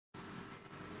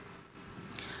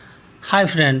Hi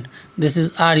friend, this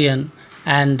is Aryan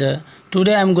and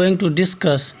today I am going to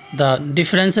discuss the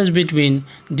differences between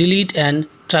delete and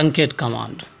truncate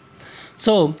command.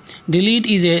 So delete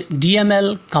is a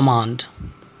DML command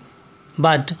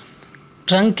but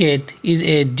truncate is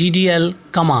a DDL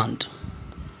command.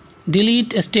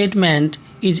 Delete statement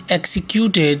is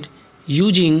executed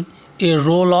using a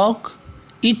row lock.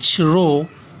 Each row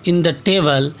in the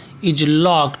table is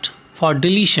locked for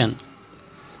deletion.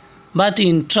 But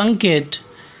in truncate,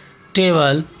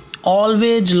 table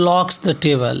always locks the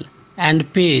table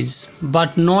and page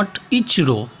but not each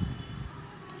row.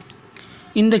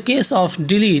 In the case of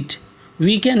delete,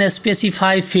 we can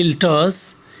specify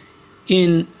filters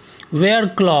in where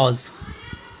clause.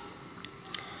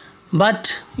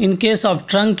 But in case of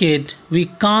truncate, we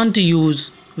can't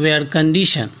use where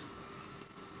condition.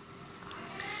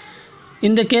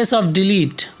 In the case of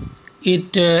delete,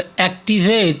 it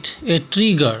activates a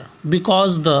trigger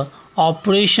because the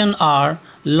operations are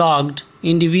logged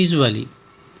individually.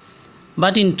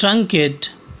 But in truncate,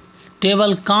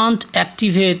 table can't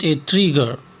activate a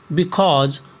trigger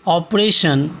because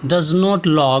operation does not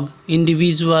log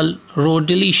individual row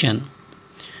deletion.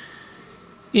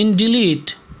 In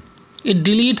delete, it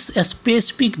deletes a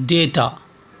specific data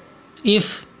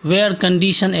if where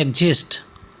condition exists,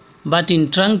 but in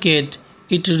truncate,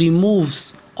 it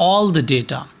removes all the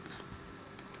data.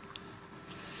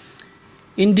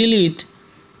 In delete,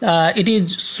 it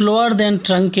is slower than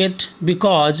truncate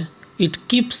because it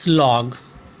keeps log.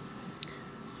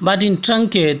 But in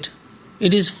truncate,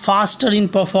 it is faster in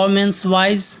performance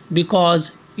wise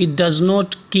because it does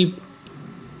not keep.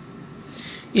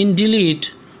 In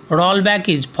delete, rollback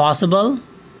is possible,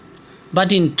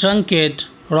 but in truncate,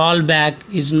 rollback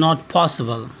is not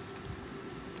possible.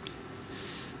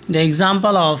 The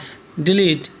example of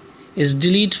delete is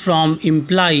delete from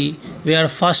employee where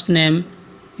first name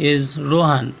is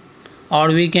Rohan, or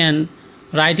we can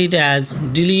write it as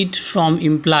delete from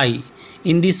employee.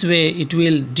 In this way it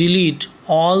will delete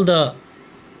all the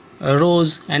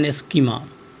rows and schema.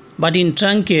 But in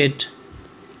truncate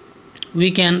we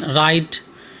can write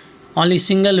only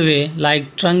single way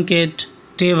like truncate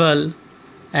table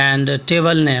and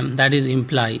table name, that is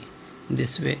employee,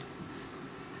 this way.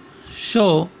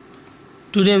 So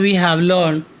today we have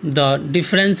learned the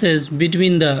differences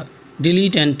between the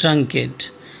delete and truncate.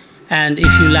 And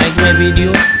if you like my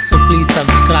video, so please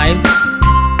subscribe.